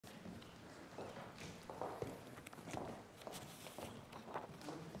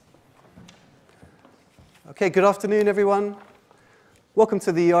Okay, good afternoon, everyone. Welcome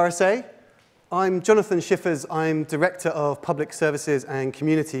to the RSA. I'm Jonathan Schiffers. I'm Director of Public Services and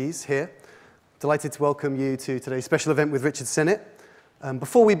Communities here. Delighted to welcome you to today's special event with Richard Sennett.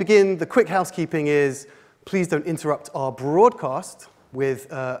 Before we begin, the quick housekeeping is please don't interrupt our broadcast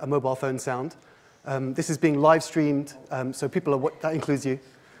with a mobile phone sound. This is being live streamed, so people are, that includes you.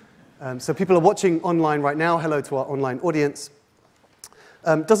 So people are watching online right now. Hello to our online audience.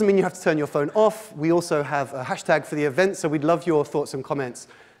 Doesn't mean you have to turn your phone off. We also have a hashtag for the event, so we'd love your thoughts and comments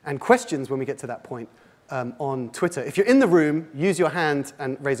and questions when we get to that point on Twitter. If you're in the room, use your hand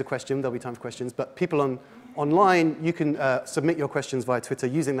and raise a question. There'll be time for questions. But people online, you can submit your questions via Twitter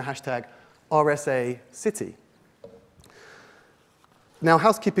using the hashtag RSA City. Now,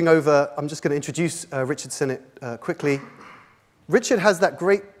 housekeeping over, I'm just going to introduce Richard Sennett quickly. Richard has that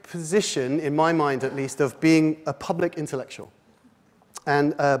great position, in my mind at least, of being a public intellectual.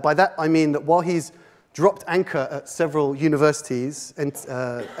 And by that, I mean that while he's dropped anchor at several universities, and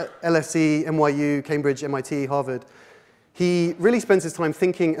LSE, NYU, Cambridge, MIT, Harvard, he really spends his time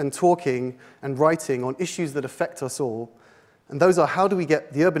thinking and talking and writing on issues that affect us all. And those are, how do we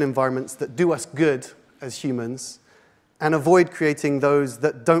get the urban environments that do us good as humans and avoid creating those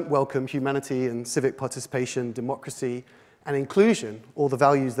that don't welcome humanity and civic participation, democracy, and inclusion, all the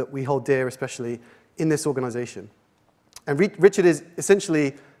values that we hold dear, especially in this organization. And Richard is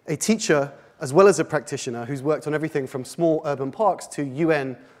essentially a teacher as well as a practitioner who's worked on everything from small urban parks to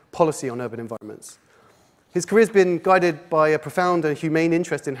UN policy on urban environments. His career's been guided by a profound and humane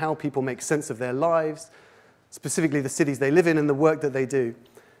interest in how people make sense of their lives, specifically the cities they live in and the work that they do.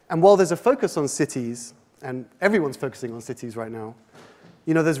 And while there's a focus on cities, and everyone's focusing on cities right now,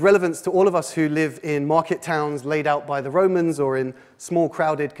 you know, there's relevance to all of us who live in market towns laid out by the Romans or in small,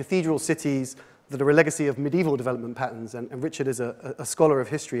 crowded cathedral cities that are a legacy of medieval development patterns, and Richard is a scholar of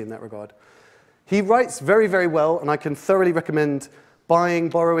history in that regard. He writes very, very well, and I can thoroughly recommend buying,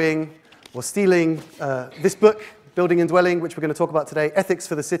 borrowing, or stealing this book, Building and Dwelling, which we're going to talk about today, Ethics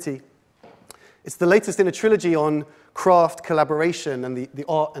for the City. It's the latest in a trilogy on craft, collaboration, and the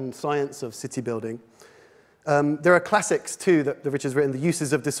art and science of city building. There are classics, too, that Richard's written, The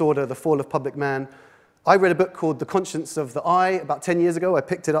Uses of Disorder, The Fall of Public Man. I read a book called The Conscience of the Eye about 10 years ago. I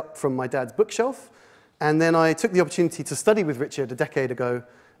picked it up from my dad's bookshelf. And then I took the opportunity to study with Richard a decade ago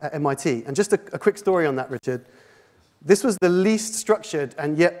at MIT. And just a quick story on that, Richard. This was the least structured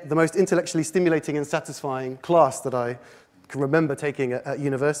and yet the most intellectually stimulating and satisfying class that I can remember taking at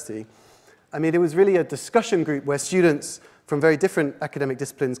university. I mean, it was really a discussion group where students from very different academic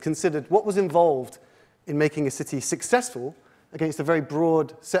disciplines considered what was involved in making a city successful against a very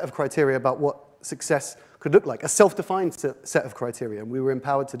broad set of criteria about what success could look like, a self-defined set of criteria, and we were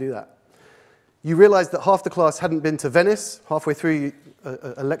empowered to do that. You realized that half the class hadn't been to Venice, halfway through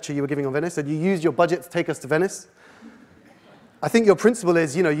a lecture you were giving on Venice, and you used your budget to take us to Venice. I think your principle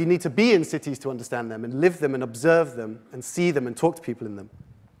is, you know, you need to be in cities to understand them, and live them, and observe them, and see them, and talk to people in them.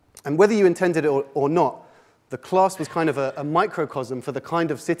 And whether you intended it or not, the class was kind of a microcosm for the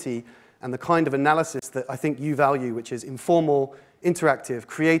kind of city and the kind of analysis that I think you value, which is informal, interactive,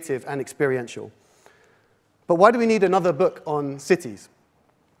 creative, and experiential. But why do we need another book on cities?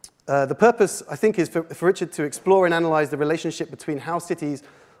 The purpose, I think, is for Richard to explore and analyze the relationship between how cities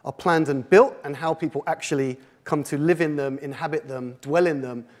are planned and built and how people actually come to live in them, inhabit them, dwell in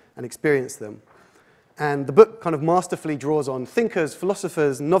them, and experience them. And the book kind of masterfully draws on thinkers,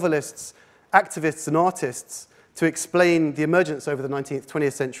 philosophers, novelists, activists, and artists to explain the emergence over the 19th,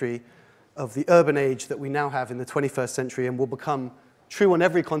 20th century of the urban age that we now have in the 21st century and will become true on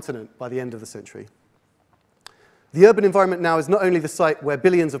every continent by the end of the century. The urban environment now is not only the site where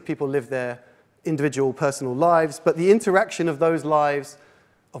billions of people live their individual personal lives, but the interaction of those lives,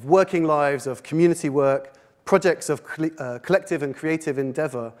 of working lives, of community work, projects of collective and creative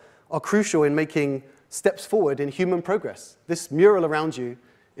endeavor are crucial in making steps forward in human progress. This mural around you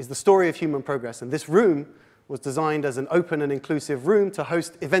is the story of human progress, and this room was designed as an open and inclusive room to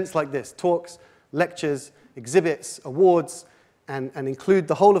host events like this, talks, lectures, exhibits, awards, and include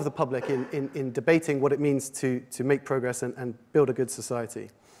the whole of the public in debating what it means to make progress and build a good society.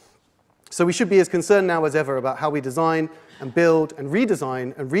 So we should be as concerned now as ever about how we design and build and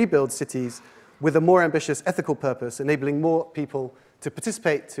redesign and rebuild cities with a more ambitious ethical purpose, enabling more people to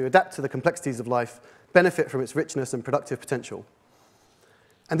participate, to adapt to the complexities of life, benefit from its richness and productive potential.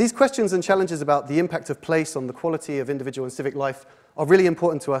 And these questions and challenges about the impact of place on the quality of individual and civic life are really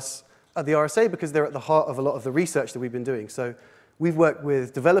important to us at the RSA because they're at the heart of a lot of the research that we've been doing. So we've worked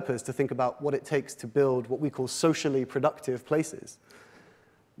with developers to think about what it takes to build what we call socially productive places.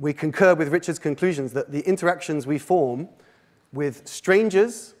 We concur with Richard's conclusions that the interactions we form with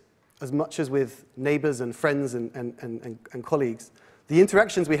strangers as much as with neighbors and friends and colleagues, the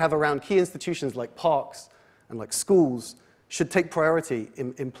interactions we have around key institutions like parks and like schools should take priority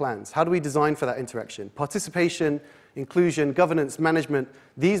in plans. How do we design for that interaction? Participation, inclusion, governance, management,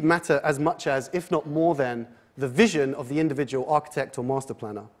 these matter as much as, if not more than, the vision of the individual architect or master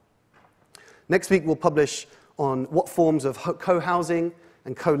planner. Next week, we'll publish on what forms of co-housing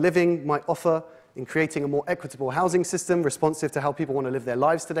and co-living might offer in creating a more equitable housing system responsive to how people want to live their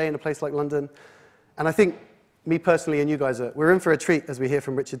lives today in a place like London. And I think, me personally and you guys, we're in for a treat as we hear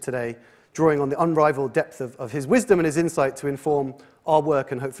from Richard today, drawing on the unrivaled depth of his wisdom and his insight to inform our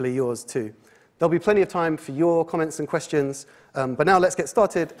work and hopefully yours too. There'll be plenty of time for your comments and questions, but now let's get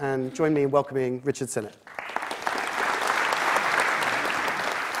started and join me in welcoming Richard Sennett.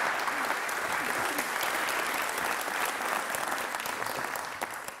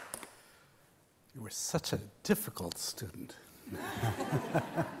 You were such a difficult student. I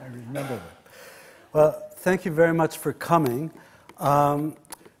remember that. Well, thank you very much for coming.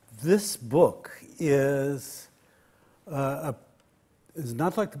 This book is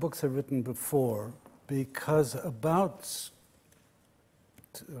not like the books I've written before, because about,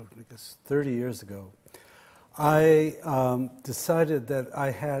 I guess, 30 years ago, I decided that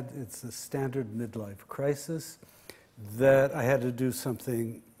it's a standard midlife crisis, that I had to do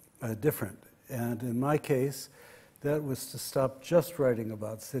something different. And in my case, that was to stop just writing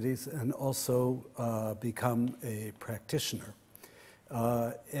about cities and also become a practitioner.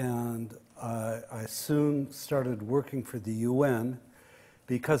 And I soon started working for the UN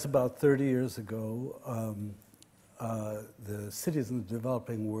because about 30 years ago, the cities in the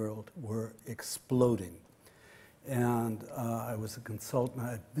developing world were exploding. And I was a consultant.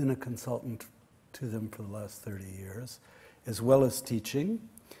 I've been a consultant to them for the last 30 years, as well as teaching.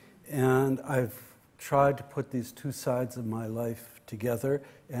 And I've tried to put these two sides of my life together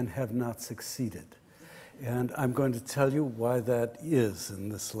and have not succeeded. And I'm going to tell you why that is in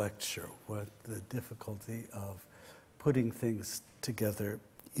this lecture, what the difficulty of putting things together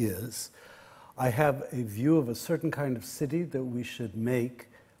is. I have a view of a certain kind of city that we should make,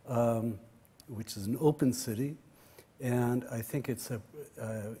 which is an open city. And I think as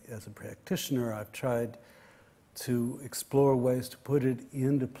a practitioner, I've tried to explore ways to put it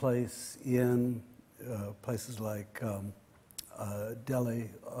into place in places like Delhi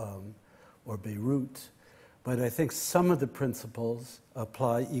or Beirut. But I think some of the principles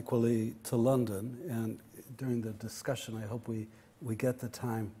apply equally to London, and during the discussion I hope we get the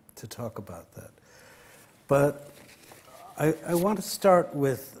time to talk about that. But I want to start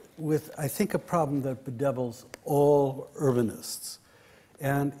with I think a problem that bedevils all urbanists.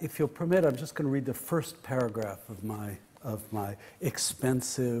 And if you'll permit, I'm just going to read the first paragraph of my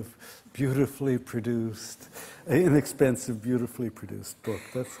expensive, beautifully produced, inexpensive, beautifully produced book.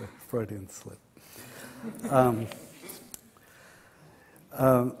 That's a Freudian slip.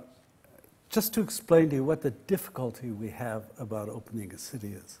 Just to explain to you what the difficulty we have about opening a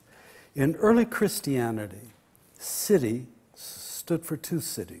city is. In early Christianity, city stood for two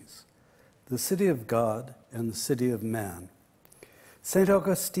cities, the city of God and the city of man. St.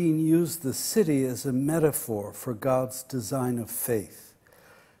 Augustine used the city as a metaphor for God's design of faith.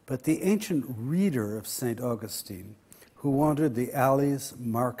 But the ancient reader of St. Augustine, who wandered the alleys,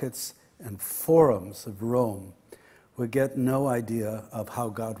 markets, and forums of Rome, would get no idea of how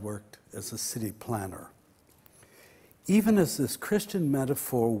God worked as a city planner. Even as this Christian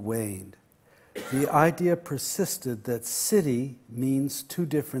metaphor waned, the idea persisted that city means two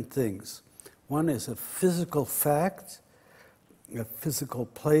different things. One is a physical fact, a physical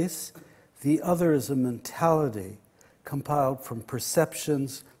place. The other is a mentality compiled from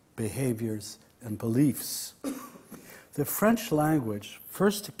perceptions, behaviors, and beliefs. The French language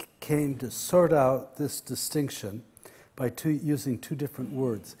first came to sort out this distinction by using two different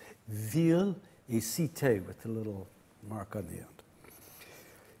words, ville et cité, with a little mark on the end.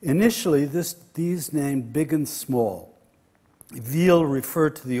 Initially, these named big and small. Ville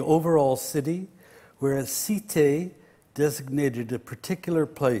referred to the overall city, whereas cité designated a particular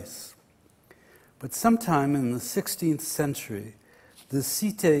place. But sometime in the 16th century, the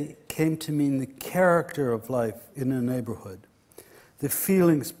cité came to mean the character of life in a neighborhood, the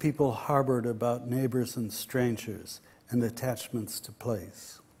feelings people harbored about neighbors and strangers, and attachments to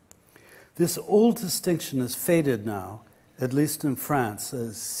place. This old distinction has faded now, at least in France,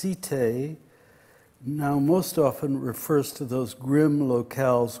 as cité now most often refers to those grim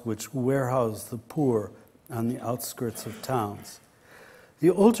locales which warehouse the poor on the outskirts of towns. The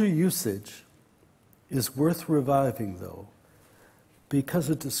older usage is worth reviving, though, because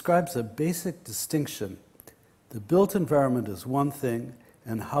it describes a basic distinction. The built environment is one thing,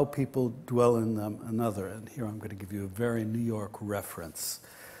 and how people dwell in them another. And here I'm going to give you a very New York reference.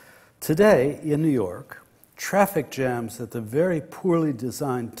 Today, in New York, traffic jams at the very poorly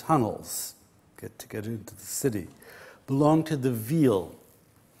designed tunnels to get into the city belong to the Ville,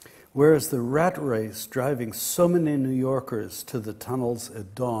 whereas the rat race driving so many New Yorkers to the tunnels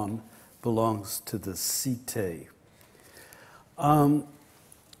at dawn belongs to the Cité.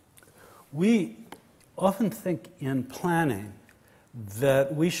 We often think in planning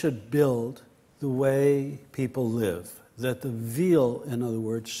that we should build the way people live, that the Ville, in other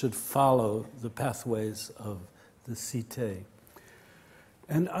words, should follow the pathways of the Cité.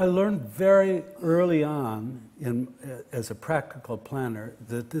 And I learned very early on, as a practical planner,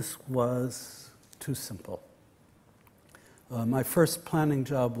 that this was too simple. My first planning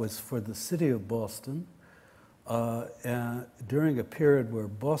job was for the city of Boston, and during a period where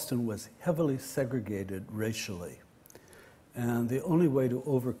Boston was heavily segregated racially. And the only way to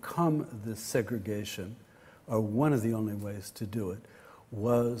overcome this segregation, or one of the only ways to do it,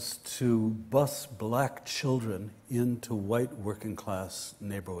 was to bus black children into white working class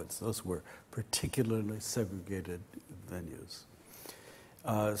neighborhoods. Those were particularly segregated venues.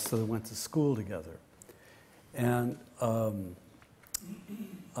 So they went to school together. And to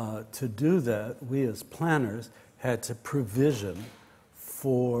do that, we as planners had to provision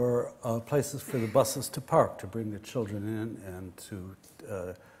for places for the buses to park, to bring the children in and to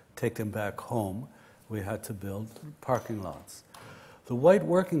take them back home. We had to build parking lots. The white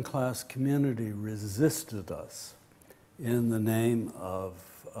working class community resisted us in the name of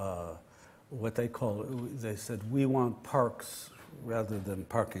what they said, we want parks rather than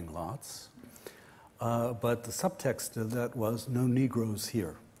parking lots. But the subtext of that was, no Negroes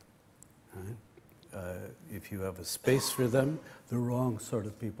here. Right? If you have a space for them, the wrong sort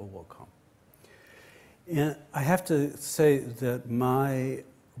of people will come. And I have to say that my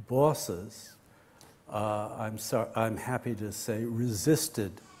bosses, I'm happy to say,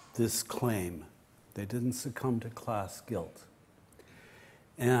 resisted this claim. They didn't succumb to class guilt.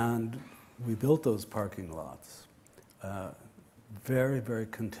 And we built those parking lots. Very, very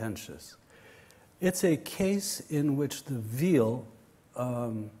contentious. It's a case in which the Ville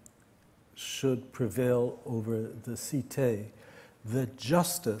should prevail over the Cité, that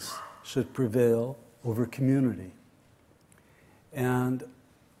justice should prevail over community. And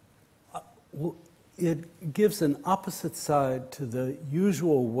it gives an opposite side to the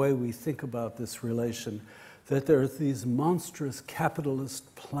usual way we think about this relation, that there are these monstrous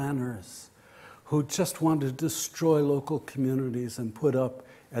capitalist planners who just want to destroy local communities and put up,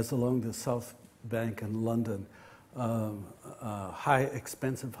 as along the South Bank in London,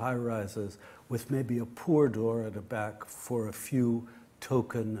 expensive high-rises with maybe a poor door at the back for a few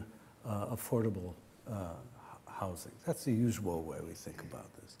token affordable housing. That's the usual way we think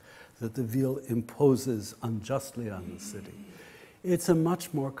about this, that the Ville imposes unjustly on the city. It's a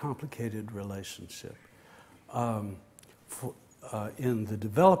much more complicated relationship. In the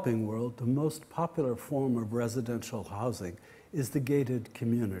developing world, the most popular form of residential housing is the gated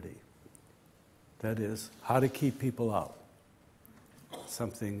community. That is, how to keep people out.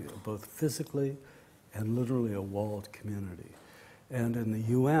 Something both physically and literally a walled community. And in the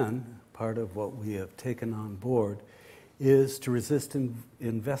UN, part of what we have taken on board is to resist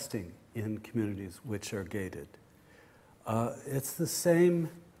investing in communities which are gated. It's the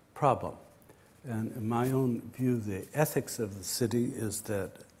same problem. And in my own view, the ethics of the city is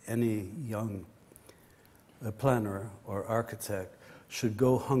that any young planner or architect should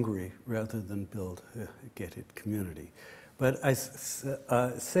go hungry rather than build a gated community. But I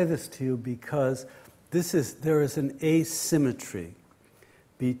say this to you because there is an asymmetry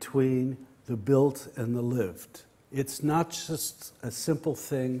between the built and the lived. It's not just a simple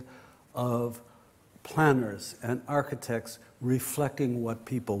thing of planners and architects reflecting what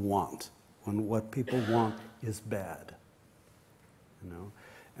people want, when what people want is bad. You know?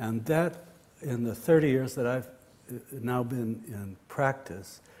 And that, in the 30 years that I've now been in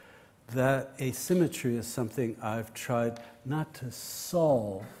practice, that asymmetry is something I've tried not to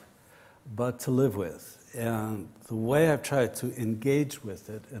solve, but to live with. And the way I've tried to engage with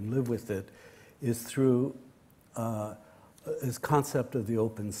it and live with it is through this concept of the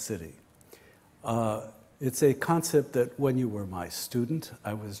open city. It's a concept that when you were my student,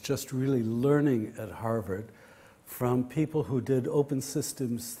 I was just really learning at Harvard from people who did open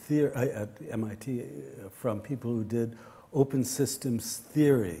systems theory at MIT, from people who did open systems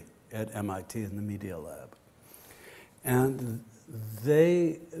theory at MIT in the Media Lab. And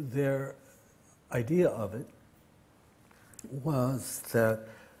their idea of it was that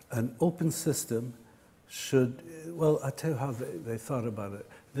an open system well, I'll tell you how they thought about it.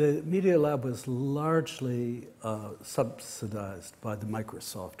 The Media Lab was largely subsidized by the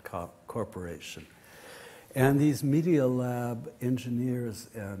Microsoft Corporation. And these Media Lab engineers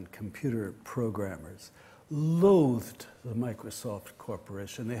and computer programmers loathed the Microsoft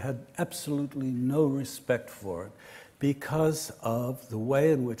Corporation. They had absolutely no respect for it because of the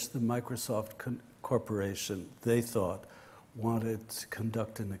way in which the Microsoft Corporation, they thought, wanted to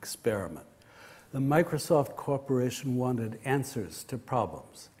conduct an experiment. The Microsoft Corporation wanted answers to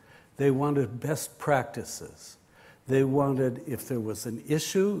problems. They wanted best practices. They wanted, if there was an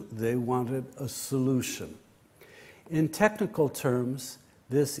issue, they wanted a solution. In technical terms,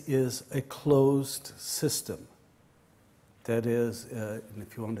 this is a closed system. That is, and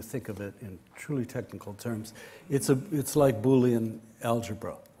if you want to think of it in truly technical terms, it's like Boolean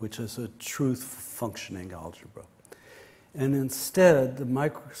algebra, which is a truth functioning algebra. And instead, the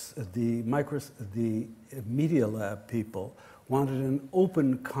Media Lab people wanted an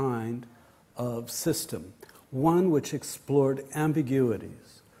open kind of system, one which explored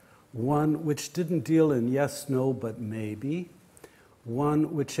ambiguities, one which didn't deal in yes, no, but maybe,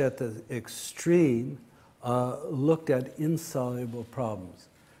 one which at the extreme looked at insoluble problems.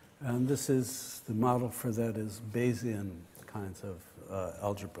 And this is, the model for that is Bayesian kinds of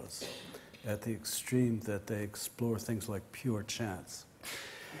algebras, at the extreme that they explore things like pure chance.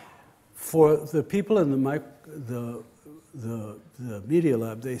 For the people in the Media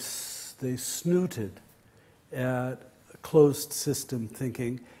Lab, they snooted at closed system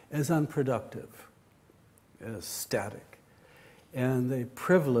thinking as unproductive, as static. And they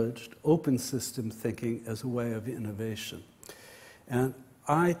privileged open system thinking as a way of innovation. And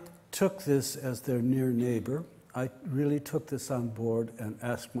I took this as their near neighbor. I really took this on board and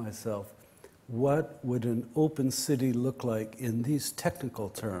asked myself, what would an open city look like in these technical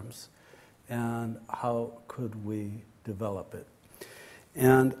terms, and how could we develop it?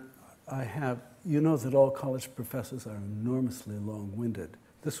 And you know that all college professors are enormously long-winded.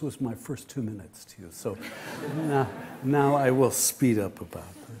 This was my first 2 minutes to you, so now I will speed up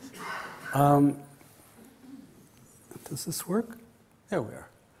about this. Does this work? There we are.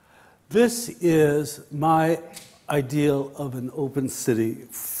 This is my ideal of an open city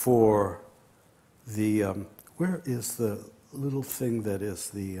for the, where is the little thing that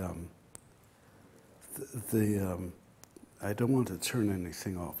is I don't want to turn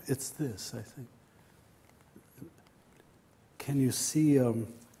anything off. It's this, I think. Can you see, do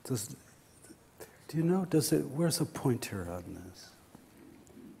you know, where's a pointer on this?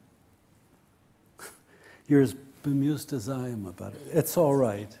 You're as bemused as I am about it. It's all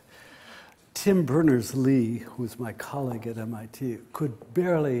right. Tim Berners-Lee, who's my colleague at MIT, could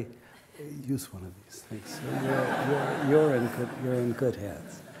barely use one of these things. So you're in good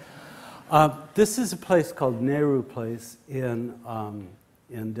hands. This is a place called Nehru Place in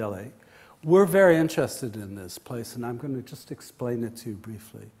Delhi. We're very interested in this place, and I'm going to just explain it to you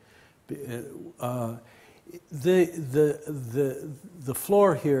briefly. The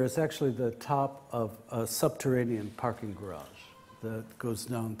floor here is actually the top of a subterranean parking garage that goes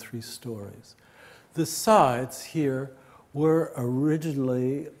down 3 stories. The sides here were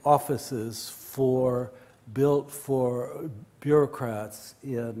originally offices built for bureaucrats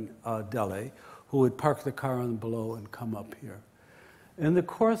in Delhi who would park the car on below and come up here. In the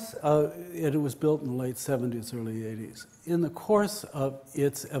course of, it was built in the late 70s, early 80s. In the course of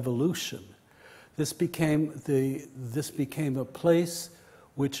its evolution, this became a place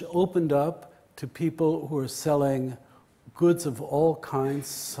which opened up to people who were selling goods of all kinds,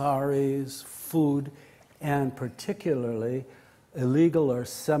 saris, food, and particularly illegal or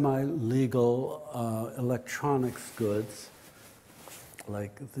semi-legal electronics goods,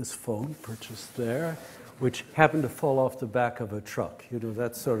 like this phone purchased there, which happened to fall off the back of a truck. You know,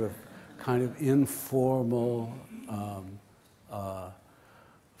 that sort of kind of informal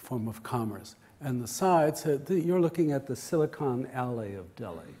form of commerce. And the sides, you're looking at the Silicon Alley of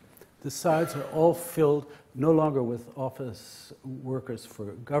Delhi. The sides are all filled no longer with office workers for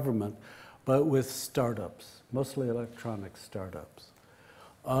government, but with startups, mostly electronic startups.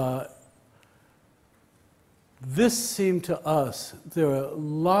 This seemed to us, there are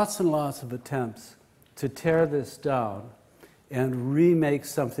lots and lots of attempts to tear this down and remake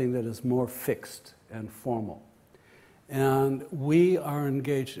something that is more fixed and formal. And we are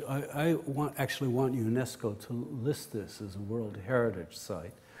engaged, I actually want UNESCO to list this as a World Heritage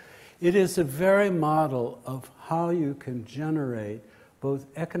Site. It is a very model of how you can generate both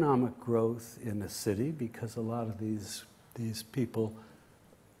economic growth in a city, because a lot of these people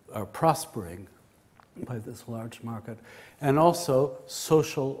are prospering by this large market, and also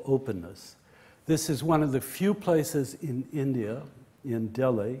social openness. This is one of the few places in India, in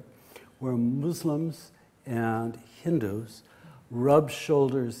Delhi, where Muslims and Hindus rub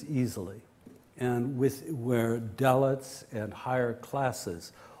shoulders easily, and where Dalits and higher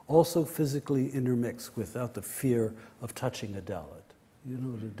classes also physically intermix without the fear of touching a Dalit. You know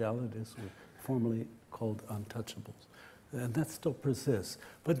what a Dalit is? We're formerly called untouchables. And that still persists,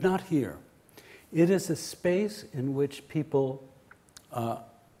 but not here. It is a space in which people are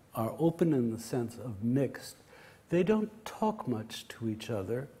open in the sense of mixed. They don't talk much to each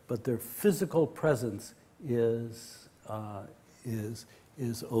other, but their physical presence is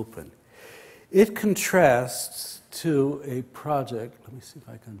open. It contrasts to a project. Let me see if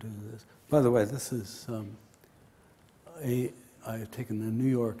I can do this. By the way, this is I've taken the New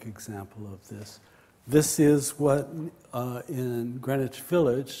York example of this. This is what in Greenwich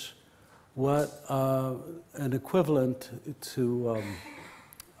Village, what an equivalent to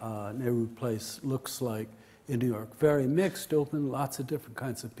Nehru Place looks like in New York. Very mixed, open, lots of different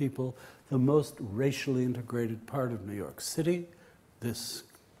kinds of people. The most racially integrated part of New York City, this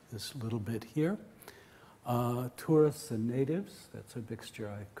little bit here. Tourists and natives, that's a mixture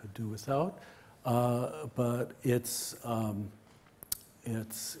I could do without. But it's an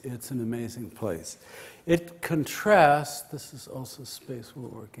amazing place. It contrasts, this is also space we're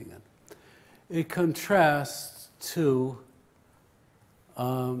working in. It contrasts to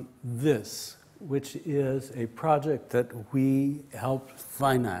this, which is a project that we helped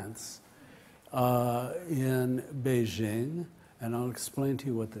finance in Beijing, and I'll explain to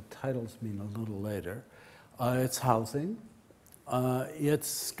you what the titles mean a little later. It's housing.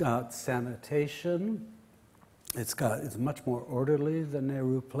 It's got sanitation. It's much more orderly than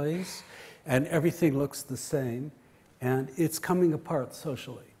Nehru Place, and everything looks the same, and it's coming apart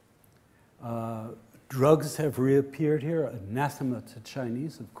socially. Drugs have reappeared here, anathema to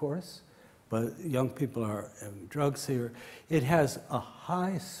Chinese, of course, but young people are having drugs here. It has a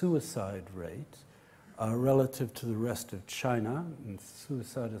high suicide rate relative to the rest of China, and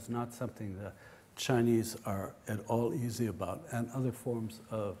suicide is not something the Chinese are at all easy about, and other forms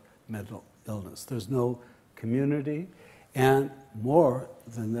of mental illness. There's no community, and more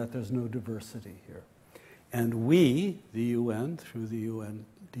than that, there's no diversity here. And we, the UN, through the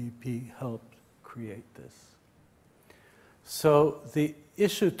UNDP, helped create this. So the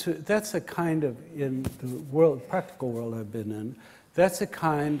issue that's a kind of, in the practical world I've been in, that's a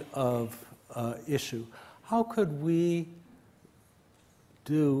kind of issue. How could we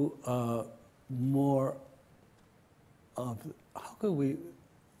do more of, how could we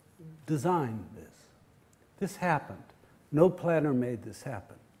design this? This happened. No planner made this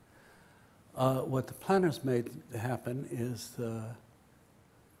happen. What the planners made happen is the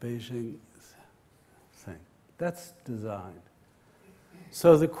Beijing thing. That's designed.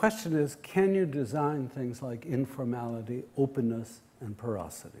 So the question is, can you design things like informality, openness, and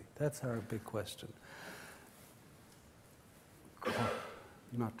porosity? That's our big question.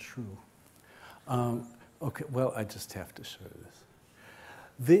 Not true. Okay, well, I just have to show you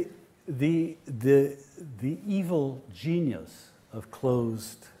this. The evil genius of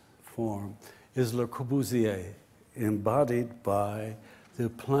closed form is Le Corbusier, embodied by the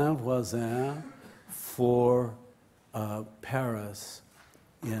Plan Voisin for Paris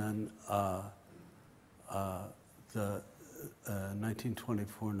in the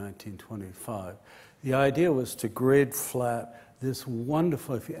 1924-1925. The idea was to grade flat this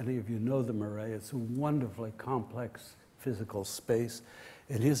wonderful, if any of you know the Marais, it's a wonderfully complex physical space.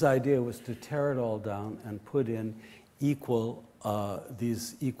 And his idea was to tear it all down and put in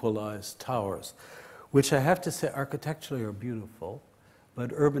these equalized towers, which I have to say architecturally are beautiful,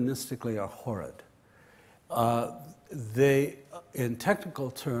 but urbanistically are horrid. In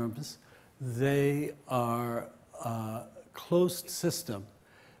technical terms, they are closed system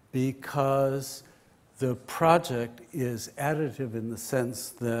because the project is additive in the sense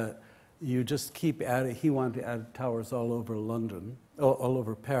that you just keep adding. He wanted to add towers all over London, all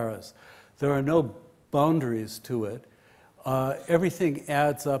over Paris. There are no boundaries to it. Everything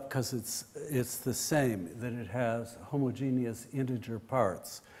adds up because it's the same, that it has homogeneous integer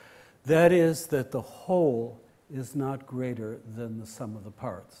parts. That is that the whole is not greater than the sum of the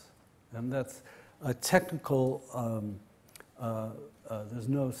parts. And that's a technical, there's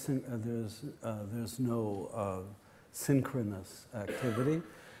no synchronous activity.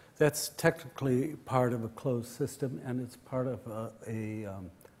 That's technically part of a closed system, and it's part of a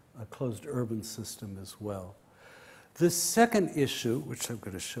closed urban system as well. The second issue, which I'm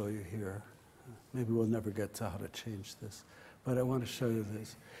going to show you here, maybe we'll never get to how to change this, but I want to show you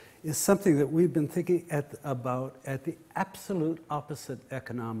this, is something that we've been thinking about at the absolute opposite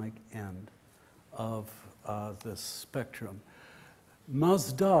economic end. of the spectrum.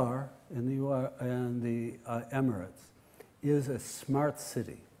 Masdar in the Emirates is a smart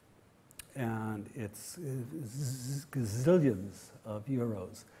city, and it's gazillions of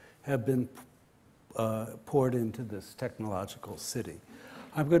euros have been poured into this technological city.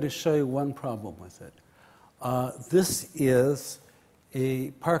 I'm going to show you one problem with it. This is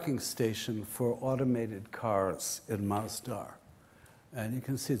a parking station for automated cars in Masdar. And you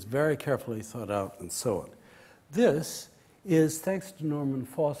can see it's very carefully thought out and so on. This is, thanks to Norman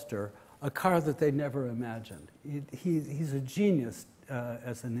Foster, a car that they never imagined. He's a genius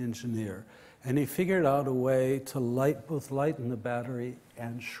as an engineer, and he figured out a way to both lighten the battery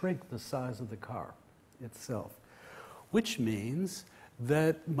and shrink the size of the car itself, which means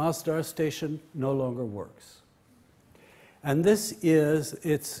that Masdar station no longer works. And this is,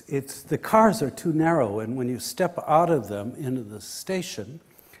 the cars are too narrow, and when you step out of them into the station,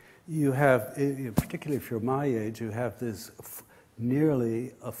 you have, particularly if you're my age, you have this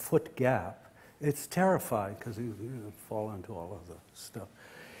nearly a foot gap. It's terrifying because you fall into all of the stuff.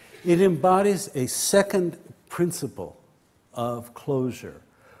 It embodies a second principle of closure,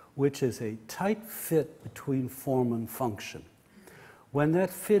 which is a tight fit between form and function. When that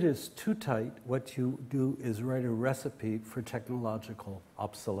fit is too tight, what you do is write a recipe for technological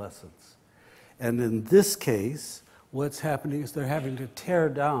obsolescence. And in this case, what's happening is they're having to tear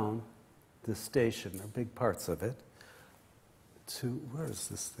down the station, or big parts of it, where is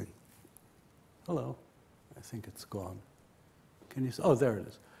this thing? Hello, I think it's gone. Can you see? Oh, there it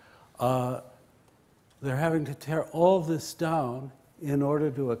is. They're having to tear all this down in order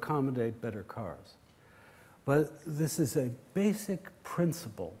to accommodate better cars. But this is a basic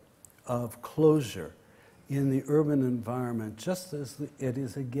principle of closure in the urban environment, just as it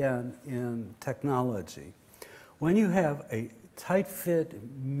is again in technology. When you have a tight fit,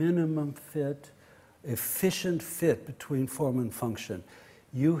 minimum fit, efficient fit between form and function,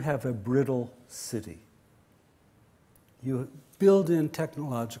 you have a brittle city. You build in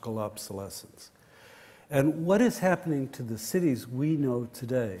technological obsolescence. And what is happening to the cities we know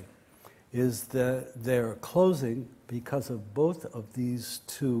today is that they're closing because of both of these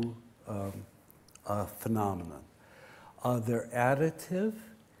two phenomena. They're additive,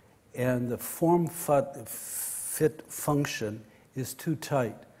 and the form-fit function is too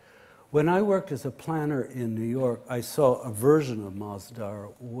tight. When I worked as a planner in New York, I saw a version of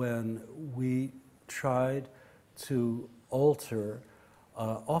Masdar when we tried to alter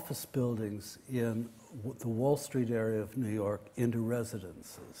office buildings in the Wall Street area of New York into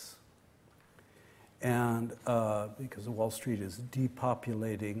residences. And because Wall Street is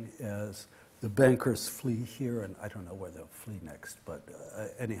depopulating as the bankers flee here, and I don't know where they'll flee next, but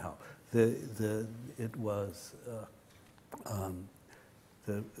anyhow, we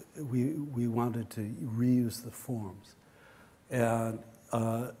wanted to reuse the forms. And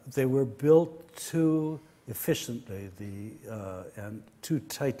they were built too efficiently and too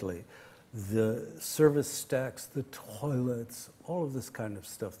tightly. The service stacks, the toilets, all of this kind of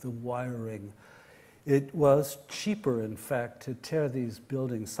stuff, the wiring. It was cheaper, in fact, to tear these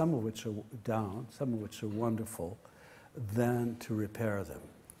buildings, some of which are down, some of which are wonderful, than to repair them.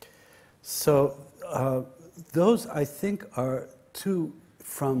 So those, I think, are two,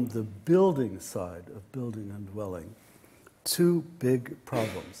 from the building side of building and dwelling, two big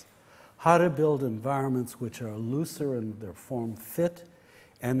problems. How to build environments which are looser in their form fit,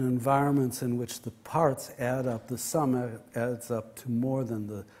 and environments in which the parts add up, the sum adds up to more than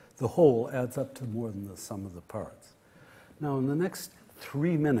the whole adds up to more than the sum of the parts. Now, in the next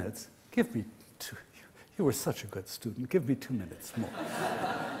 3 minutes, give me two. You were such a good student. Give me 2 minutes more.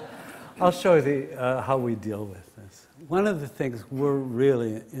 I'll show you how we deal with this. One of the things we're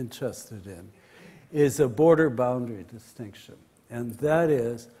really interested in is a border boundary distinction, and that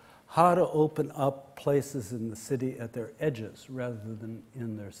is how to open up places in the city at their edges rather than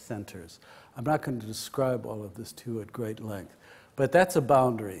in their centers. I'm not going to describe all of this to you at great length, but that's a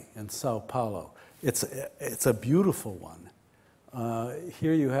boundary in Sao Paulo. It's a beautiful one.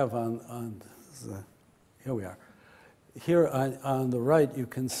 Here you have here we are. Here on the right you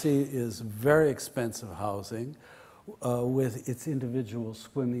can see is very expensive housing with its individual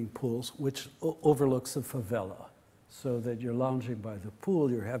swimming pools, which overlooks a favela. So that you're lounging by the pool,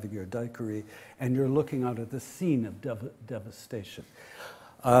 you're having your daiquiri, and you're looking out at the scene of devastation.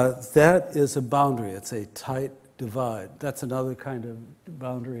 That is a boundary. It's a tight divide. That's another kind of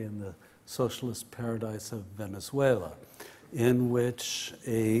boundary in the socialist paradise of Venezuela, in which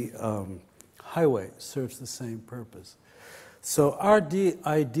a highway serves the same purpose. So our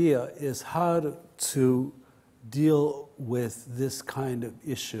idea is how to deal with this kind of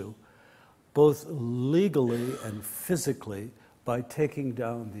issue both legally and physically, by taking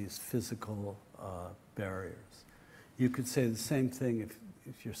down these physical barriers. You could say the same thing,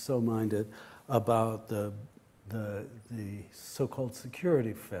 if you're so minded, about the so-called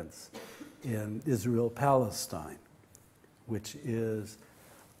security fence in Israel-Palestine, which is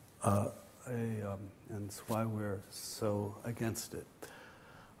and it's why we're so against it,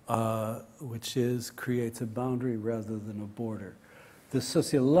 which creates a boundary rather than a border. The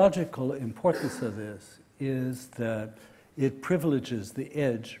sociological importance of this is that it privileges the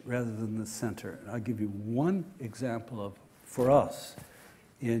edge rather than the center. And I'll give you one example of, for us,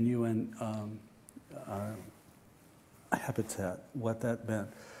 in UN Habitat, what that meant.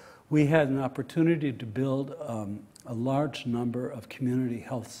 We had an opportunity to build a large number of community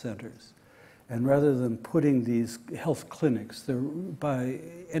health centers. And rather than putting these health clinics, by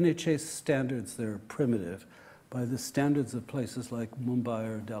NHS standards, they're primitive. By the standards of places like Mumbai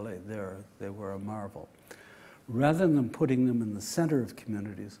or Delhi, they were a marvel. Rather than putting them in the center of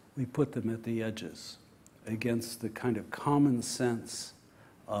communities, we put them at the edges, against the kind of common sense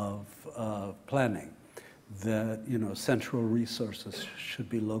of planning, that central resources should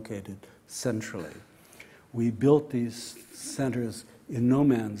be located centrally. We built these centers in no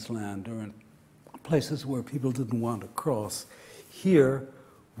man's land, or in places where people didn't want to cross. Here,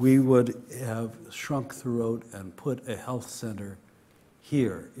 we would have shrunk the road and put a health center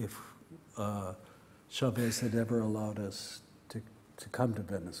here if Chavez had ever allowed us to come to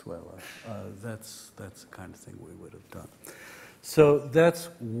Venezuela. That's the kind of thing we would have done. So that's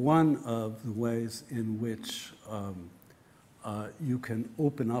one of the ways in which you can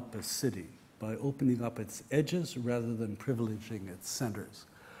open up a city, by opening up its edges rather than privileging its centers.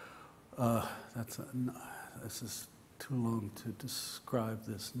 This is too long to describe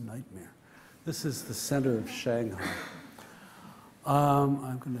this nightmare. This is the center of Shanghai.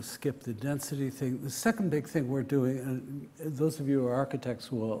 I'm going to skip the density thing. The second big thing we're doing, and those of you who are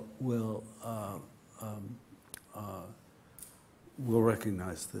architects will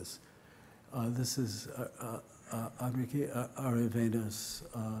recognize this. This is Enrique Areva's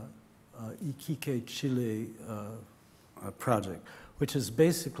Iquique, Chile project, which is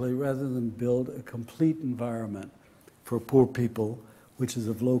basically, rather than build a complete environment for poor people, which is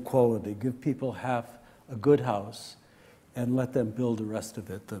of low quality, give people half a good house and let them build the rest of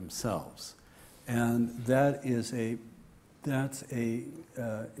it themselves. And that's an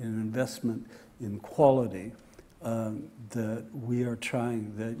investment in quality that we are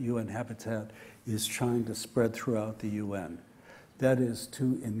trying, that UN Habitat is trying to spread throughout the UN. That is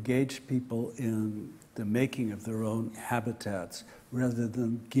to engage people in the making of their own habitats rather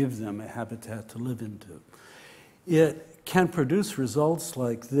than give them a habitat to live into. It can produce results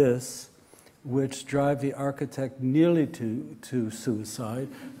like this, which drive the architect nearly to suicide,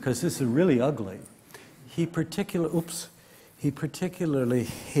 because this is really ugly. He particularly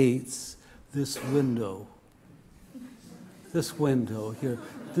hates this window. This window here,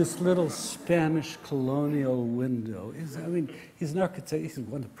 this little Spanish colonial window. He's an architect. He's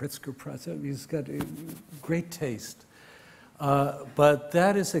won the Pritzker Prize. He's got a great taste. But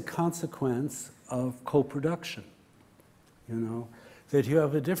that is a consequence of co-production, that you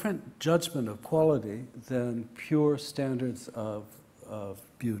have a different judgment of quality than pure standards of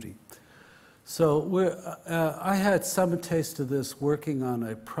beauty. So I had some taste of this working on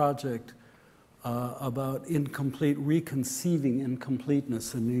a project about reconceiving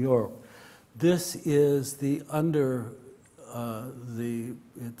incompleteness in New York. This is it's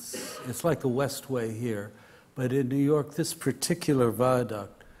like the Westway here, but in New York, this particular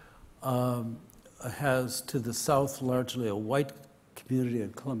viaduct has to the south largely a white community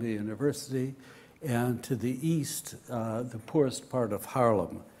at Columbia University, and to the east, the poorest part of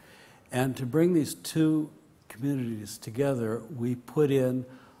Harlem. And to bring these two communities together, we put in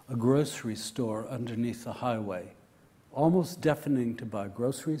a grocery store underneath the highway. Almost deafening to buy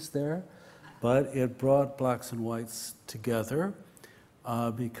groceries there, but it brought blacks and whites together,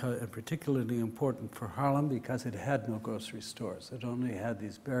 and particularly important for Harlem because it had no grocery stores. It only had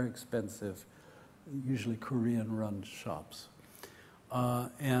these very expensive, usually Korean-run shops.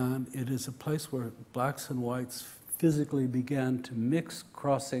 And it is a place where blacks and whites physically began to mix,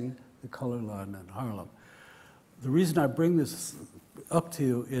 crossing the color line in Harlem. The reason I bring this up to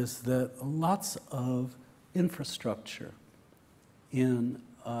you is that lots of infrastructure in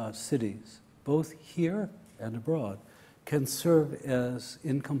cities, both here and abroad, can serve as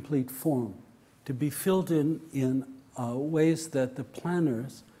incomplete form, to be filled in ways that the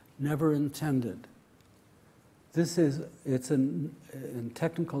planners never intended. In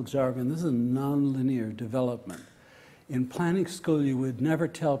technical jargon, this is nonlinear development. In planning school, you would never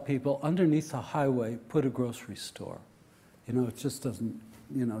tell people underneath a highway, put a grocery store. You know, it just doesn't,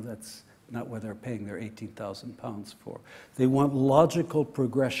 you know, that's not what they're paying their 18,000 pounds for. They want logical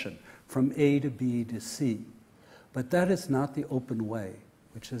progression from A to B to C. But that is not the open way,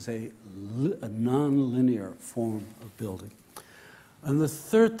 which is a non-linear form of building. And the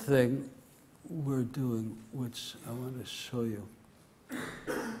third thing we're doing, which I want to show you,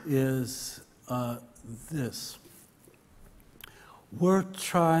 is this. We're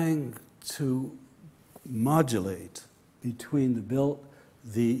trying to modulate between the built,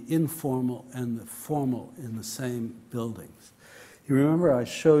 the informal, and the formal in the same buildings. You remember I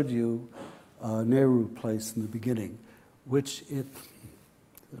showed you Nehru Place in the beginning, which it's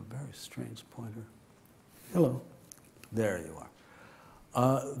a very strange pointer. Hello. There you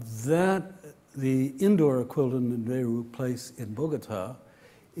are. The indoor equivalent of Nehru Place in Bogota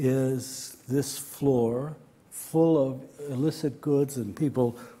is this floor full of illicit goods and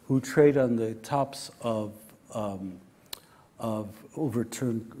people who trade on the tops of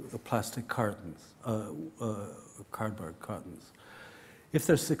overturned plastic cartons, cardboard cartons. If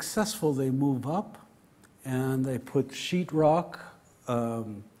they're successful, they move up and they put sheetrock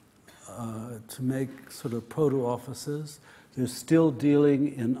to make sort of proto-offices. They're still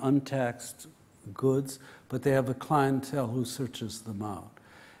dealing in untaxed goods, but they have a clientele who searches them out.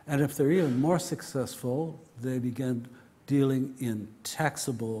 And if they're even more successful, they begin dealing in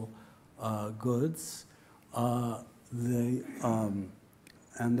taxable goods, and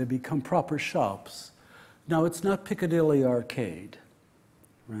they become proper shops. Now, it's not Piccadilly Arcade,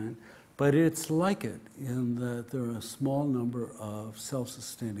 right? But it's like it in that there are a small number of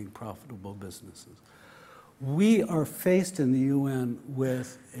self-sustaining, profitable businesses. We are faced in the UN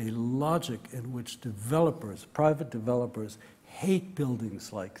with a logic in which developers, private developers, hate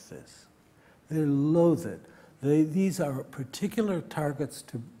buildings like this. They loathe it. These are particular targets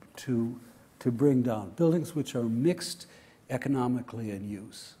to bring down, buildings which are mixed economically in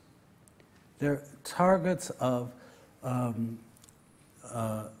use. They're targets of,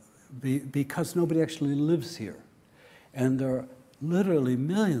 because nobody actually lives here. And there are literally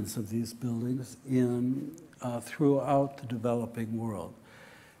millions of these buildings throughout the developing world.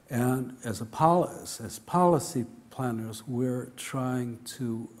 And as policy planners, we're trying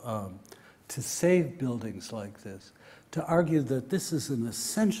to save buildings like this, to argue that this is an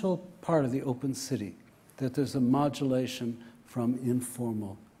essential part of the open city, that there's a modulation from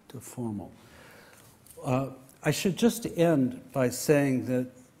informal to formal. I should just end by saying that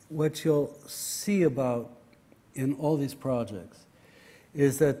what you'll see about in all these projects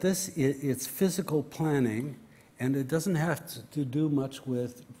is that it's physical planning, and it doesn't have to do much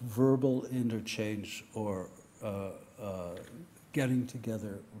with verbal interchange or getting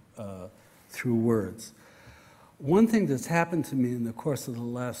together through words. One thing that's happened to me in the course of the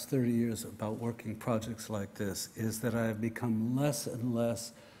last 30 years about working projects like this is that I have become less and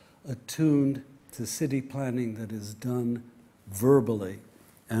less attuned to city planning that is done verbally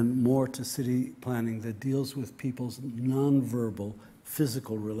and more to city planning that deals with people's nonverbal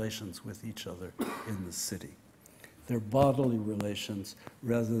physical relations with each other in the city. Their bodily relations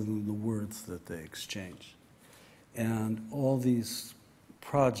rather than the words that they exchange. And all these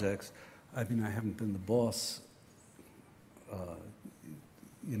projects, I mean, I haven't been the boss,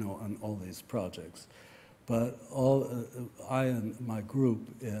 on all these projects, but I and my group,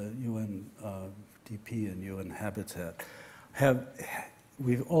 UNDP and UN Habitat,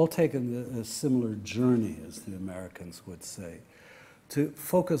 we've all taken a similar journey, as the Americans would say, to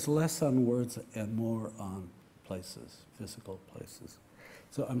focus less on words and more on places, physical places.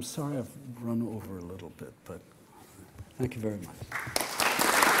 So I'm sorry I've run over a little bit, but thank you very much.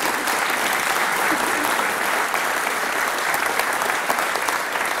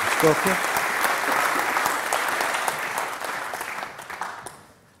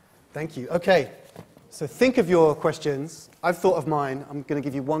 Thank you. Okay, so think of your questions. I've thought of mine. I'm going to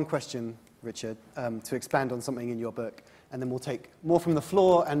give you one question, Richard, to expand on something in your book, and then we'll take more from the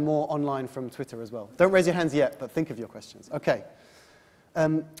floor and more online from Twitter as well. Don't raise your hands yet, but think of your questions. Okay. I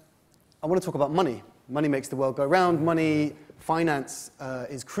want to talk about money. Money makes the world go round. Money, finance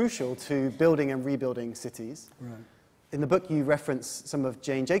is crucial to building and rebuilding cities. Right. In the book, you reference some of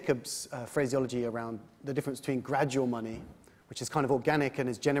Jane Jacobs' phraseology around the difference between gradual money, which is kind of organic and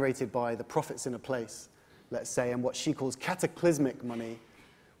is generated by the profits in a place, let's say, and what she calls cataclysmic money,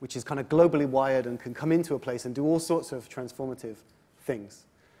 which is kind of globally wired and can come into a place and do all sorts of transformative things.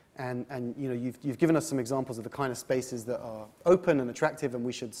 And you've given us some examples of the kind of spaces that are open and attractive and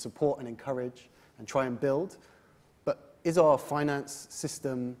we should support and encourage and try and build. But is our finance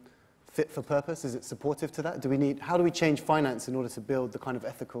system fit for purpose? Is it supportive to that? Do we need, how do we change finance in order to build the kind of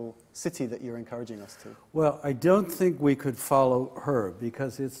ethical city that you're encouraging us to? Well, I don't think we could follow her,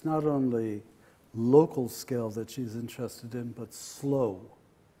 because it's not only local scale that she's interested in, but slow.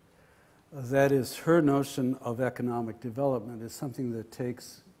 That is, her notion of economic development is something that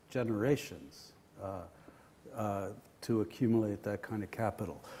takes generations to accumulate that kind of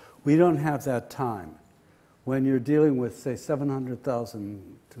capital. We don't have that time. When you're dealing with, say,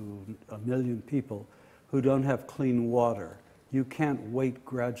 700,000 to 1 million people who don't have clean water, you can't wait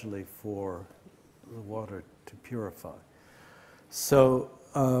gradually for the water to purify. So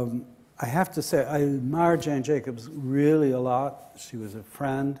I have to say, I admire Jane Jacobs really a lot. She was a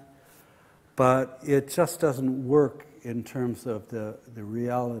friend, but it just doesn't work in terms of the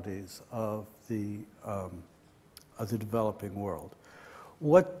realities of the developing world.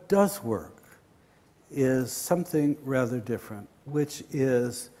 What does work is something rather different, which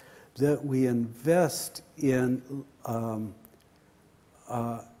is that we invest in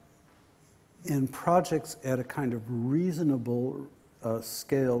projects at a kind of reasonable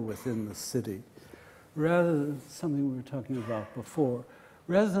scale within the city, rather than something we were talking about before.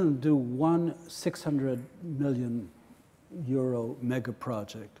 Rather than do one 600 million euro mega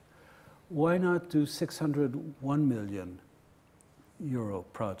project, why not do 601 million euro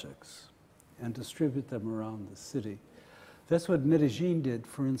projects and distribute them around the city? That's what Medellin did,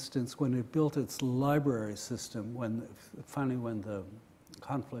 for instance, when it built its library system, finally when the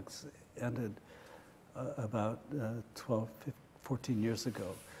conflicts ended about 14 years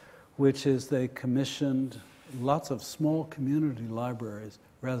ago, which is they commissioned lots of small community libraries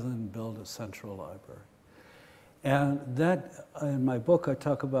rather than build a central library. And that, in my book, I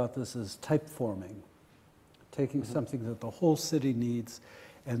talk about this as type forming, taking something that the whole city needs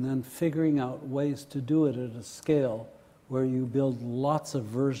and then figuring out ways to do it at a scale where you build lots of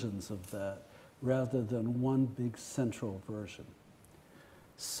versions of that rather than one big central version.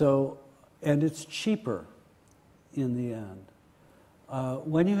 So, and it's cheaper in the end.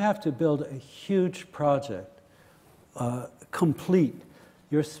 When you have to build a huge project, complete,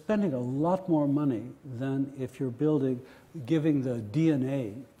 you're spending a lot more money than if you're giving the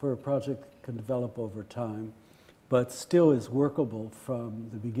DNA for a project that can develop over time, but still is workable from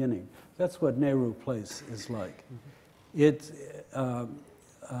the beginning. That's what Nehru Place is like. It, you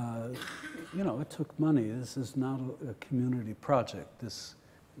know, it took money. This is not a community project. It's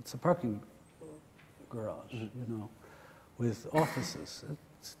a parking garage, you know, with offices. It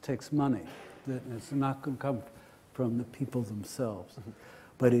takes money. It's not going to come from the people themselves.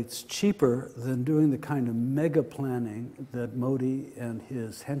 But it's cheaper than doing the kind of mega planning that Modi and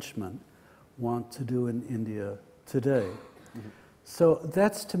his henchmen want to do in India today. So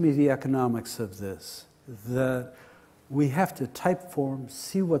that's, to me, the economics of this, that we have to type form,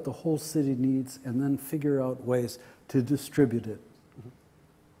 see what the whole city needs, and then figure out ways to distribute it.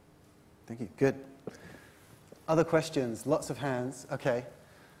 Thank you. Good. Other questions? Lots of hands. Okay.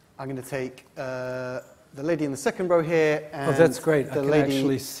 I'm going to take the lady in the second row here, and that's great. the I can lady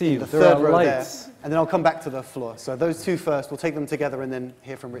actually see in the there third are row lights. there, and then I'll come back to the floor. So those two first. We'll take them together and then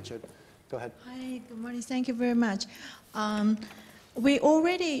hear from Richard. Go ahead. Hi, good morning. Thank you very much. We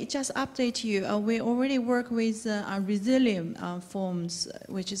already, just update you, we already work with Resilient Forms,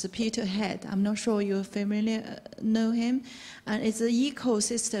 which is Peter Head. I'm not sure you're familiar, know him. And it's an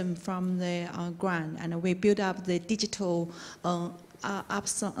ecosystem from the grant, and we build up the digital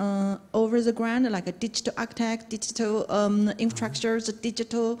apps over the ground, like a digital architect, digital infrastructures,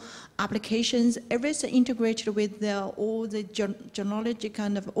 digital applications, everything integrated with all the technology,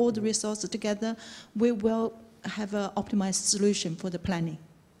 kind of all the resources together. We will have an optimized solution for the planning.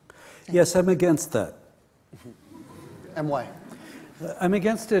 Yes, I'm against that. And why? I'm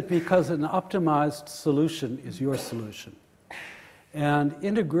against it because an optimized solution is your solution. And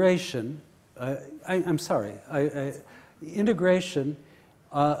integration, integration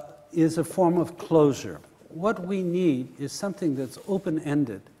is a form of closure. What we need is something that's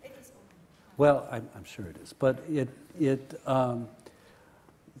open-ended. It is open. Well, I'm sure it is, but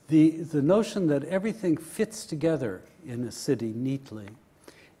the notion that everything fits together in a city neatly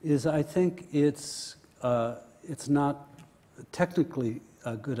is, I think, it's not technically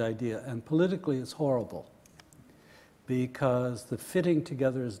a good idea, and politically it's horrible, because the fitting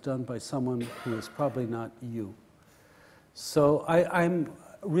together is done by someone who is probably not you. So I'm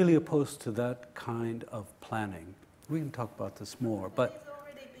really opposed to that kind of planning. We can talk about this more, but it's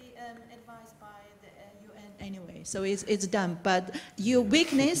already been advised by the UN anyway, so it's done. But your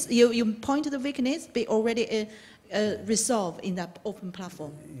weakness, you point to the weakness, be already resolved in that open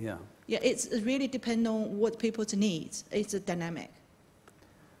platform. yeah. Yeah, it's really depend on what people's needs. It's a dynamic.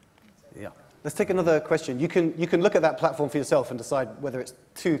 Yeah. Let's take another question. You can look at that platform for yourself and decide whether it's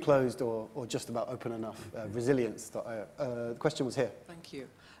too closed or just about open enough. Resilience. The question was here. Thank you.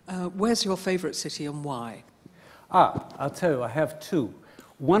 Where's your favourite city and why? I'll tell you, I have two.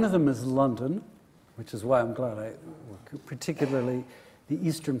 One of them is London, which is why I'm glad particularly the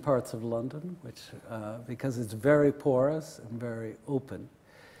eastern parts of London, because it's very porous and very open.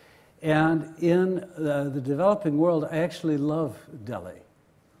 And in the developing world, I actually love Delhi.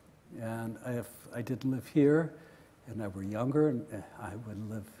 And if I did live here and I were younger, I would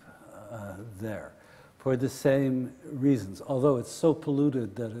live there for the same reasons, although it's so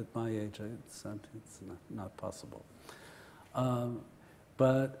polluted that at my age it's not possible.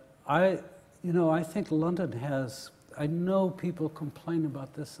 But I think London has, I know people complain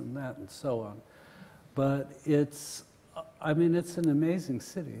about this and that and so on, but it's an amazing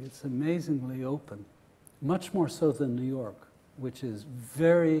city. It's amazingly open, much more so than New York, which is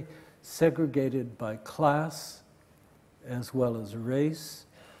very segregated by class as well as race.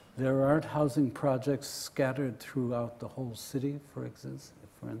 There aren't housing projects scattered throughout the whole city, for instance,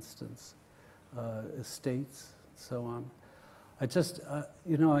 estates, and so on. I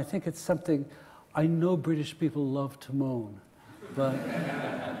think it's something, I know British people love to moan, but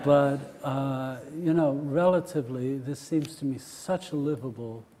relatively, this seems to me such a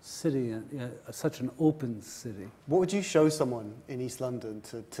livable city, such an open city. What would you show someone in East London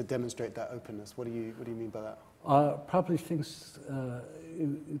to demonstrate that openness? What do you mean by that? Probably things,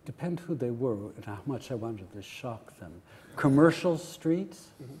 it depends who they were and how much I wanted to shock them. Commercial Street,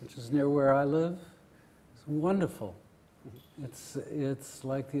 which is near where I live, it's wonderful. It's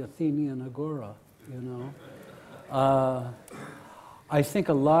like the Athenian Agora, I think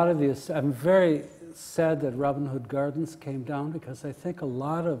a lot of the, I'm very sad that Robin Hood Gardens came down because I think a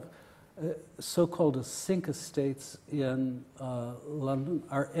lot of so-called sink estates in London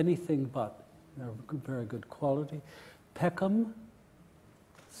are anything but. They're very good quality. Peckham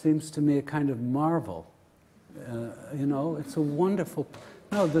seems to me a kind of marvel. It's a wonderful,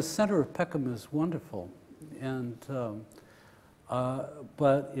 the center of Peckham is wonderful. And,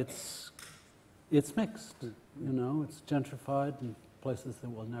 but it's mixed, it's gentrified and places that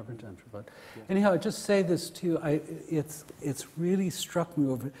will never gentrify. Yeah. Anyhow, I just say this to you, it's really struck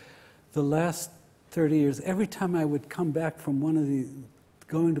me over the last 30 years. Every time I would come back from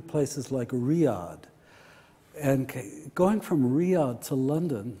going to places like Riyadh, and going from Riyadh to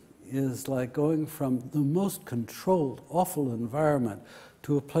London is like going from the most controlled, awful environment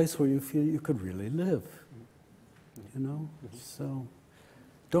to a place where you feel you could really live, So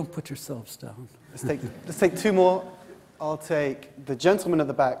don't put yourselves down. Let's take two more. I'll take the gentleman at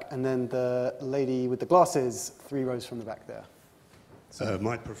the back and then the lady with the glasses, 3 rows from the back there.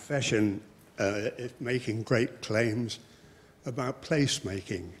 My profession is making great claims about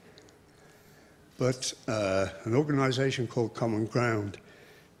placemaking. But an organization called Common Ground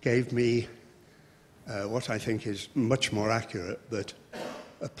gave me what I think is much more accurate, that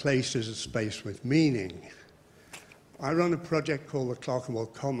a place is a space with meaning. I run a project called the Clerkenwell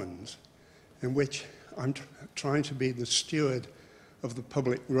Commons, in which I'm trying to be the steward of the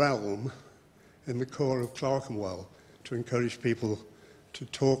public realm in the core of Clerkenwell to encourage people to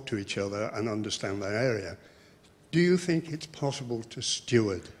talk to each other and understand their area. Do you think it's possible to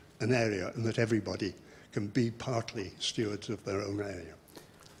steward an area and that everybody can be partly stewards of their own area?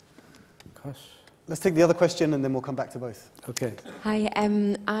 Gosh. Let's take the other question and then we'll come back to both. Okay. Hi,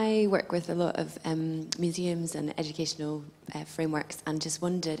 I work with a lot of museums and educational frameworks and just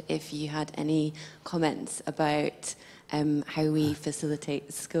wondered if you had any comments about how we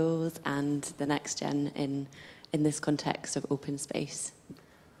facilitate schools and the next gen in this context of open space.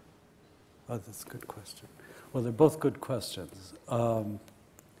 Oh, that's a good question. Well, they're both good questions. I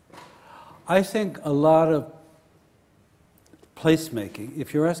think a lot of placemaking,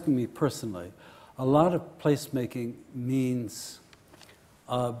 if you're asking me personally, a lot of placemaking means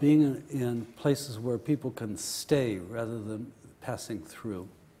being in places where people can stay rather than passing through.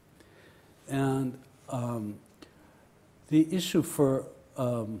 And the issue for,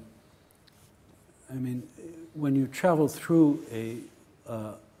 when you travel through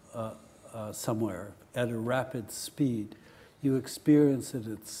somewhere at a rapid speed, you experience it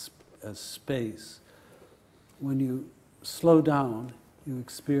as space. When you slow down, you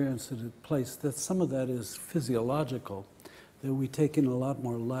experience it at place. Some of that is physiological, that we take in a lot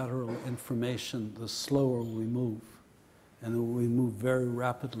more lateral information the slower we move. And we move very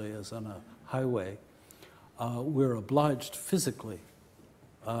rapidly, as on a highway. We're obliged physically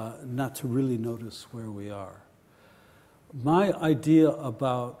not to really notice where we are. My idea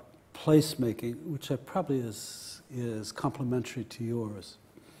about placemaking, which probably is complementary to yours,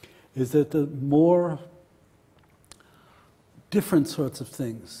 is that the more different sorts of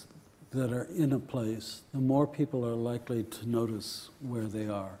things that are in a place, the more people are likely to notice where they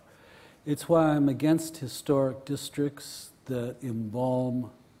are. It's why I'm against historic districts that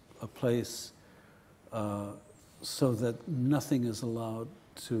embalm a place so that nothing is allowed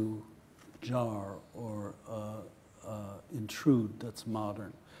to jar or intrude that's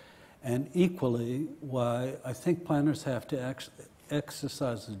modern. And equally, why I think planners have to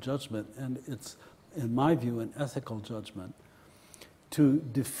exercise a judgment, and it's, in my view, an ethical judgment, to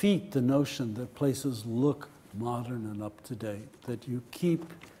defeat the notion that places look modern and up to date, that you keep,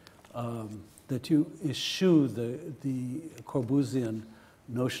 that you eschew the Corbusian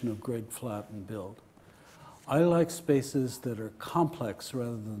notion of grade, flat, and build. I like spaces that are complex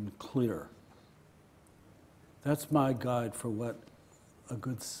rather than clear. That's my guide for what a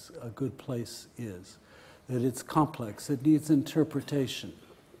good place is. That it's complex, it needs interpretation.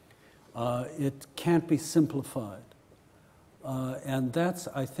 It can't be simplified. And that's,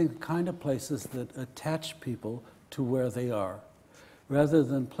 I think, kind of places that attach people to where they are, rather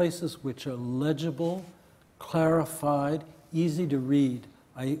than places which are legible, clarified, easy to read,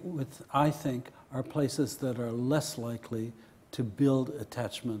 I think are places that are less likely to build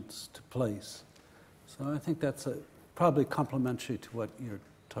attachments to place. So I think that's probably complementary to what you're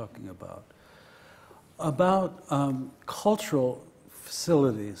talking about. About cultural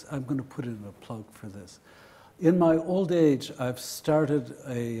facilities, I'm going to put in a plug for this. In my old age, I've started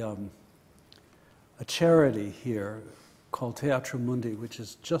a charity here called Teatro Mundi, which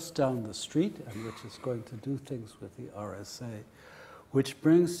is just down the street and which is going to do things with the RSA, which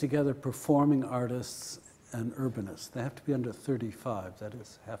brings together performing artists and urbanists. They have to be under 35, that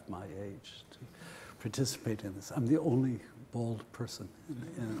is half my age, to participate in this. I'm the only bald person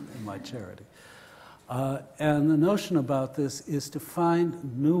in my charity. And the notion about this is to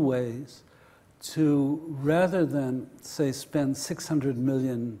find new ways to, rather than, say, spend £600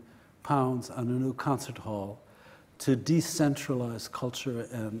 million on a new concert hall, to decentralize culture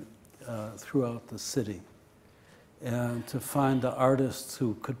and throughout the city, and to find the artists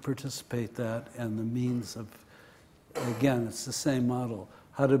who could participate that and the means of, again, it's the same model,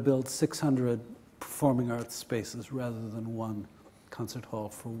 how to build 600 performing arts spaces rather than one concert hall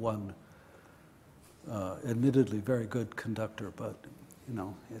for one admittedly very good conductor, but you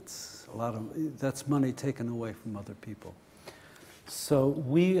know, it's a lot of, that's money taken away from other people. So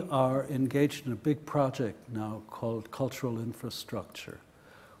we are engaged in a big project now called Cultural Infrastructure,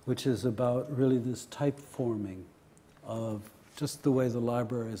 which is about really this type forming of just the way the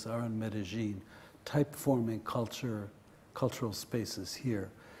libraries are in Medellin, type forming cultural spaces here.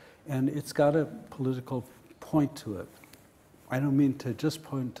 And it's got a political point to it. I don't mean to just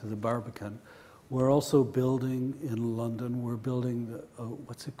point to the Barbican. We're also building in London, we're building, the,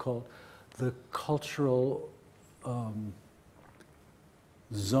 what's it called? The cultural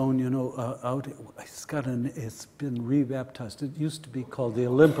zone, you know, out, it's been rebaptized. It used to be called the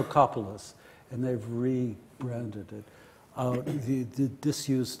Olympicopolis, and they've rebranded it. Out the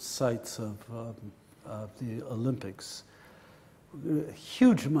disused sites of the Olympics. A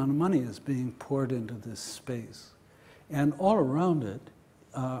huge amount of money is being poured into this space. And all around it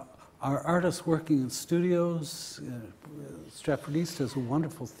are artists working in studios. Stratford East has a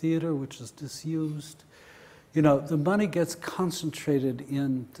wonderful theater which is disused. You know, the money gets concentrated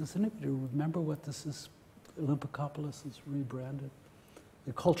in, does anybody remember what this is? Olympicopolis is rebranded?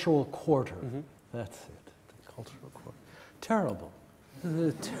 The Cultural Quarter. Mm-hmm. That's it, the Cultural Quarter. Terrible. This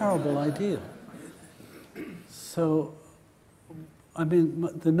is a terrible idea. So, I mean,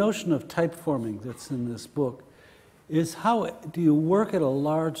 the notion of type forming that's in this book is how do you work at a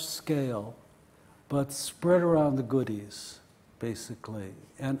large scale but spread around the goodies, basically.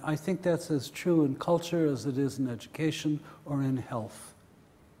 And I think that's as true in culture as it is in education or in health.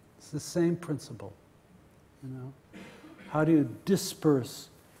 It's the same principle, you know. How do you disperse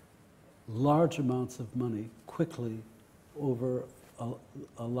large amounts of money quickly over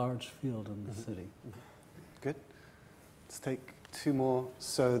a large field in the city? Mm-hmm. Good. Let's take two more.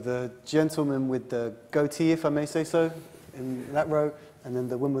 So the gentleman with the goatee, if I may say so, in that row, and then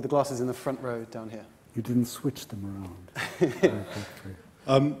the woman with the glasses in the front row down here. You didn't switch them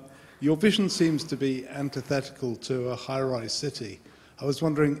around. Your vision seems to be antithetical to a high-rise city. I was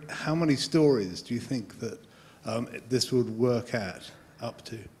wondering, how many stories do you think that this would work up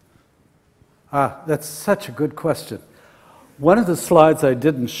to? That's such a good question. One of the slides I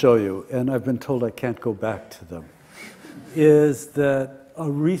didn't show you, and I've been told I can't go back to them, is that a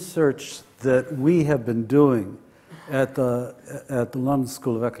research that we have been doing at the London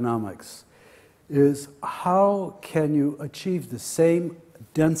School of Economics is how can you achieve the same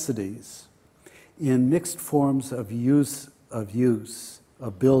densities in mixed forms of use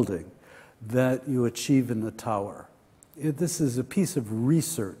of building that you achieve in the tower. This is a piece of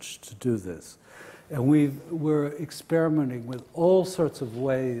research to do this. And we're experimenting with all sorts of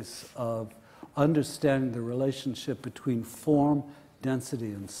ways of understanding the relationship between form,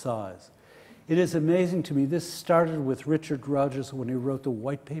 density, and size. It is amazing to me. This started with Richard Rogers when he wrote the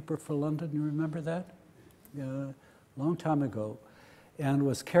white paper for London. You remember that? A long time ago. And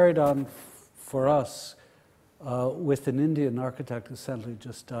was carried on for us with an Indian architect who sadly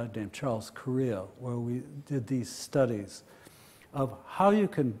just died named Charles Correa, where we did these studies of how you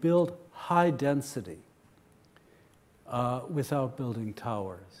can build high density without building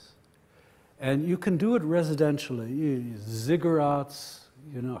towers. And you can do it residentially. You use ziggurats,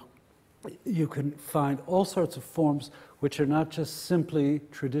 you know. You can find all sorts of forms which are not just simply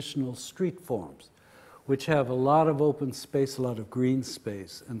traditional street forms, which have a lot of open space, a lot of green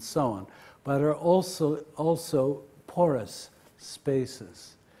space, and so on, but are also porous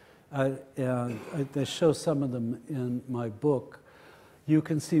spaces. And I show some of them in my book. You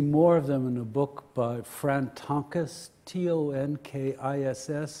can see more of them in a book by Fran Tonkiss,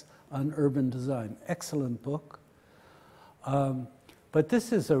 Tonkiss, on urban design. Excellent book. But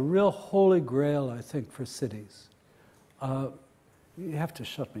this is a real holy grail, I think, for cities. You have to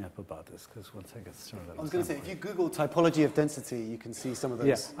shut me up about this, because once I get started... I was going to say, if you Google typology of density, you can see some of those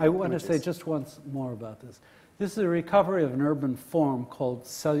images. I want to say just once more about this. This is a recovery of an urban form called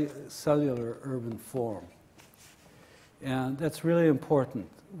cellular urban form. And that's really important.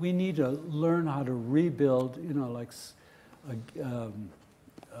 We need to learn how to rebuild, you know, like,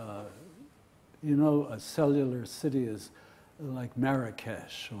 a cellular city is like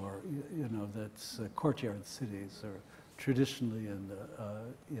Marrakesh, or, you know, that's courtyard cities, or traditionally in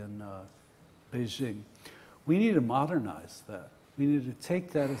Beijing. We need to modernize that. We need to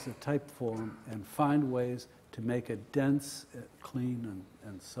take that as a type form and find ways to make it dense, clean,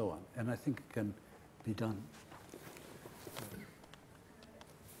 and so on. And I think it can be done.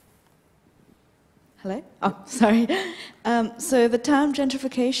 Hello? Oh, sorry. So the term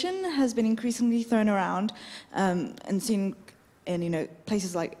gentrification has been increasingly thrown around and seen in, you know,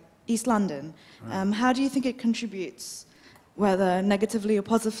 places like East London. Right. How do you think it contributes, whether negatively or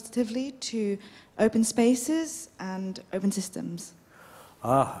positively, to open spaces and open systems?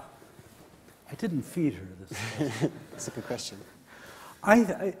 I didn't feed her this. That's a good question.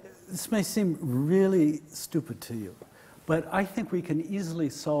 This may seem really stupid to you, but I think we can easily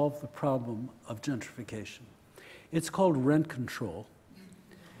solve the problem of gentrification. It's called rent control.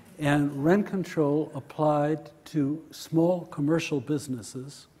 And rent control applied to small commercial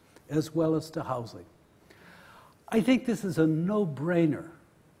businesses as well as to housing. I think this is a no-brainer.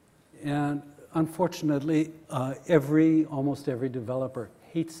 And unfortunately, almost every developer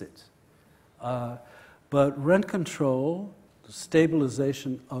hates it. But rent control, the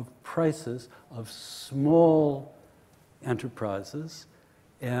stabilization of prices of small enterprises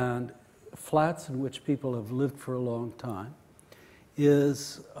and flats in which people have lived for a long time,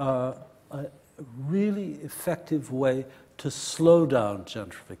 is a really effective way to slow down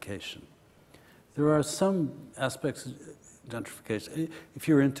gentrification. There are some aspects of gentrification. If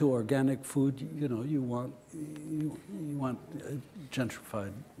you're into organic food, you know, you want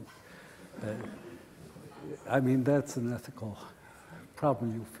gentrified. I mean, that's an ethical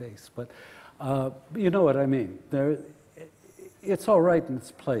problem you face, but you know what I mean. It's all right in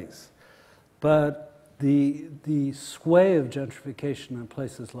its place, but the sway of gentrification in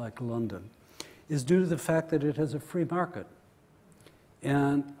places like London is due to the fact that it has a free market.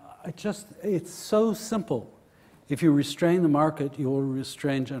 And it's so simple. If you restrain the market, you will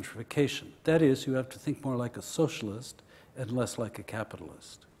restrain gentrification. That is, you have to think more like a socialist and less like a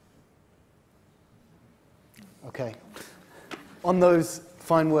capitalist. Okay. On those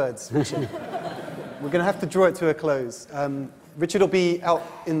fine words, Richard, we're going to have to draw it to a close. Richard will be out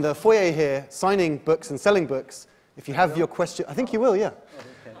in the foyer here signing books and selling books. If you have your question, I think you will, yeah.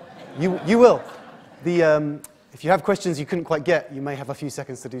 Oh, okay. You will. If you have questions you couldn't quite get, you may have a few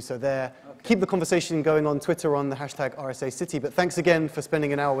seconds to do so there. Okay. Keep the conversation going on Twitter on the hashtag RSA City. But thanks again for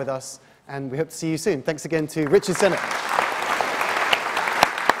spending an hour with us, and we hope to see you soon. Thanks again to Richard Sennett.